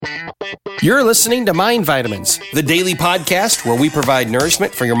You're listening to Mind Vitamins, the daily podcast where we provide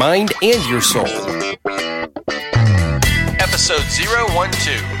nourishment for your mind and your soul. Episode 012.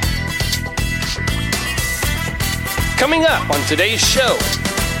 Coming up on today's show.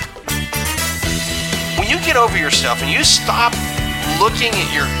 When you get over yourself and you stop looking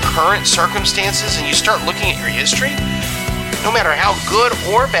at your current circumstances and you start looking at your history, no matter how good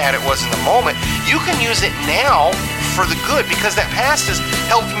or bad it was in the moment, you can use it now for the good because that past has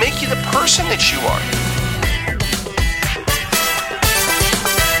helped make you the person that you are.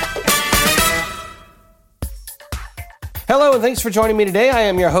 Hello, and thanks for joining me today. I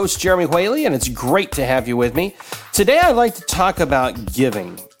am your host, Jeremy Whaley, and it's great to have you with me. Today, I'd like to talk about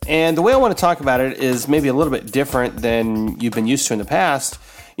giving. And the way I want to talk about it is maybe a little bit different than you've been used to in the past.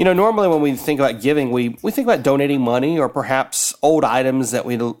 You know, normally when we think about giving, we think about donating money or perhaps old items that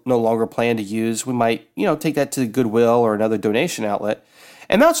we no longer plan to use. We might, take that to Goodwill or another donation outlet.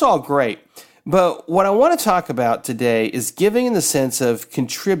 And that's all great. But what I want to talk about today is giving in the sense of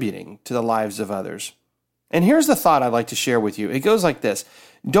contributing to the lives of others. And here's the thought I'd like to share with you. It goes like this.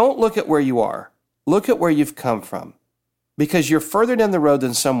 Don't look at where you are. Look at where you've come from. Because you're further down the road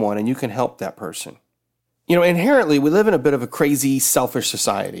than someone and you can help that person. You know, inherently, we live in a bit of a crazy, selfish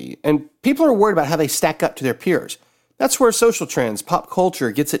society, and people are worried about how they stack up to their peers. That's where social trends, pop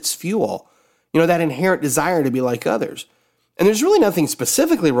culture gets its fuel, that inherent desire to be like others. And there's really nothing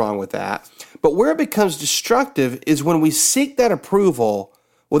specifically wrong with that, but where it becomes destructive is when we seek that approval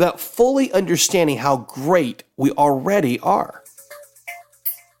without fully understanding how great we already are.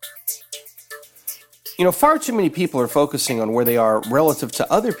 Far too many people are focusing on where they are relative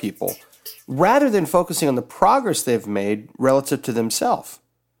to other people, rather than focusing on the progress they've made relative to themselves.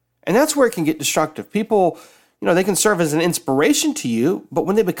 And that's where it can get destructive. People, they can serve as an inspiration to you, but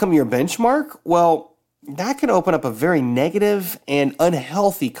when they become your benchmark, well, that can open up a very negative and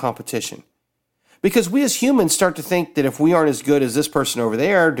unhealthy competition. Because we as humans start to think that if we aren't as good as this person over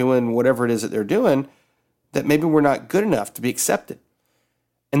there doing whatever it is that they're doing, that maybe we're not good enough to be accepted.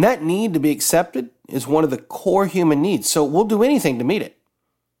 And that need to be accepted is one of the core human needs, so we'll do anything to meet it.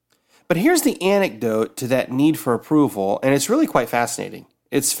 But here's the antidote to that need for approval, and it's really quite fascinating.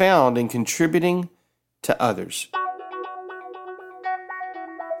 It's found in contributing to others.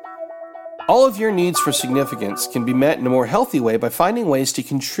 All of your needs for significance can be met in a more healthy way by finding ways to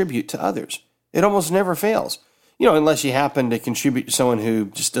contribute to others. It almost never fails, unless you happen to contribute to someone who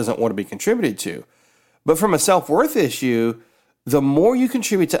just doesn't want to be contributed to. But from a self-worth issue, the more you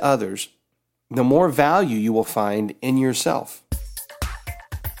contribute to others, the more value you will find in yourself.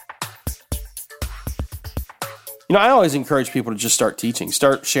 I always encourage people to just start teaching,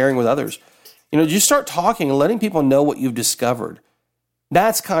 start sharing with others. Just start talking and letting people know what you've discovered.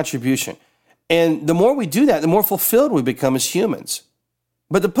 That's contribution. And the more we do that, the more fulfilled we become as humans.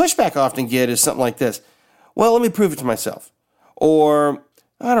 But the pushback I often get is something like this. Well, let me prove it to myself. Or,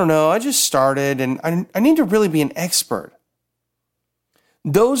 I don't know, I just started and I need to really be an expert.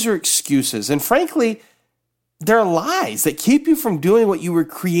 Those are excuses. And frankly, they're lies that keep you from doing what you were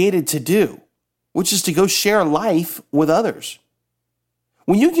created to do, which is to go share life with others.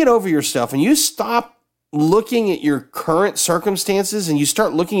 When you get over yourself and you stop looking at your current circumstances and you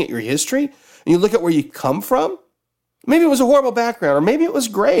start looking at your history and you look at where you come from, maybe it was a horrible background or maybe it was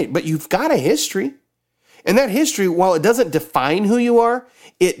great, but you've got a history. And that history, while it doesn't define who you are,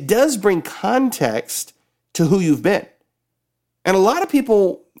 it does bring context to who you've been. And a lot of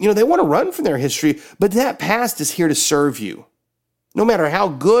people, they want to run from their history, but that past is here to serve you. No matter how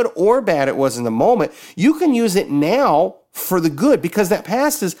good or bad it was in the moment, you can use it now for the good because that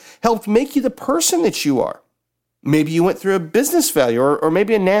past has helped make you the person that you are. Maybe you went through a business failure or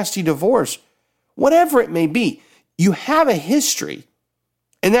maybe a nasty divorce. Whatever it may be, you have a history.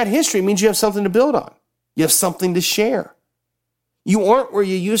 And that history means you have something to build on. You have something to share. You aren't where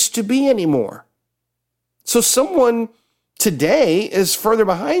you used to be anymore. So someone today is further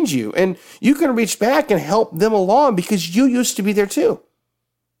behind you, and you can reach back and help them along because you used to be there too.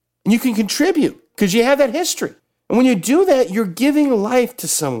 And you can contribute because you have that history. And when you do that, you're giving life to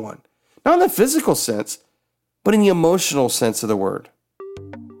someone, not in the physical sense, but in the emotional sense of the word.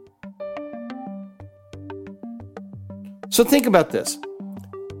 So think about this.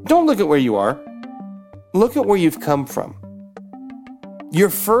 Don't look at where you are. Look at where you've come from.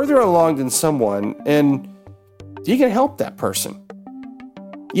 You're further along than someone, and you can help that person.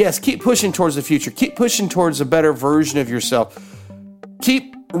 Yes, keep pushing towards the future. Keep pushing towards a better version of yourself.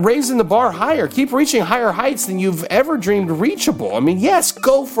 Keep raising the bar higher. Keep reaching higher heights than you've ever dreamed reachable. Yes,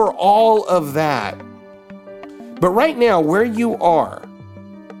 go for all of that. But right now, where you are,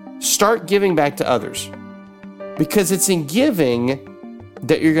 start giving back to others. Because it's in giving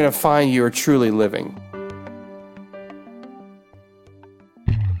that you're going to find you're truly living.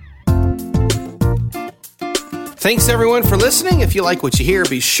 Thanks, everyone, for listening. If you like what you hear,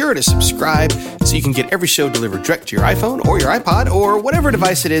 be sure to subscribe so you can get every show delivered direct to your iPhone or your iPod or whatever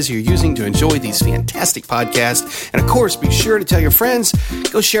device it is you're using to enjoy these fantastic podcasts. And, of course, be sure to tell your friends,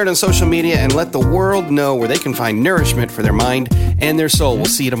 go share it on social media, and let the world know where they can find nourishment for their mind and their soul. We'll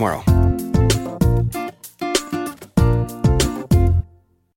see you tomorrow.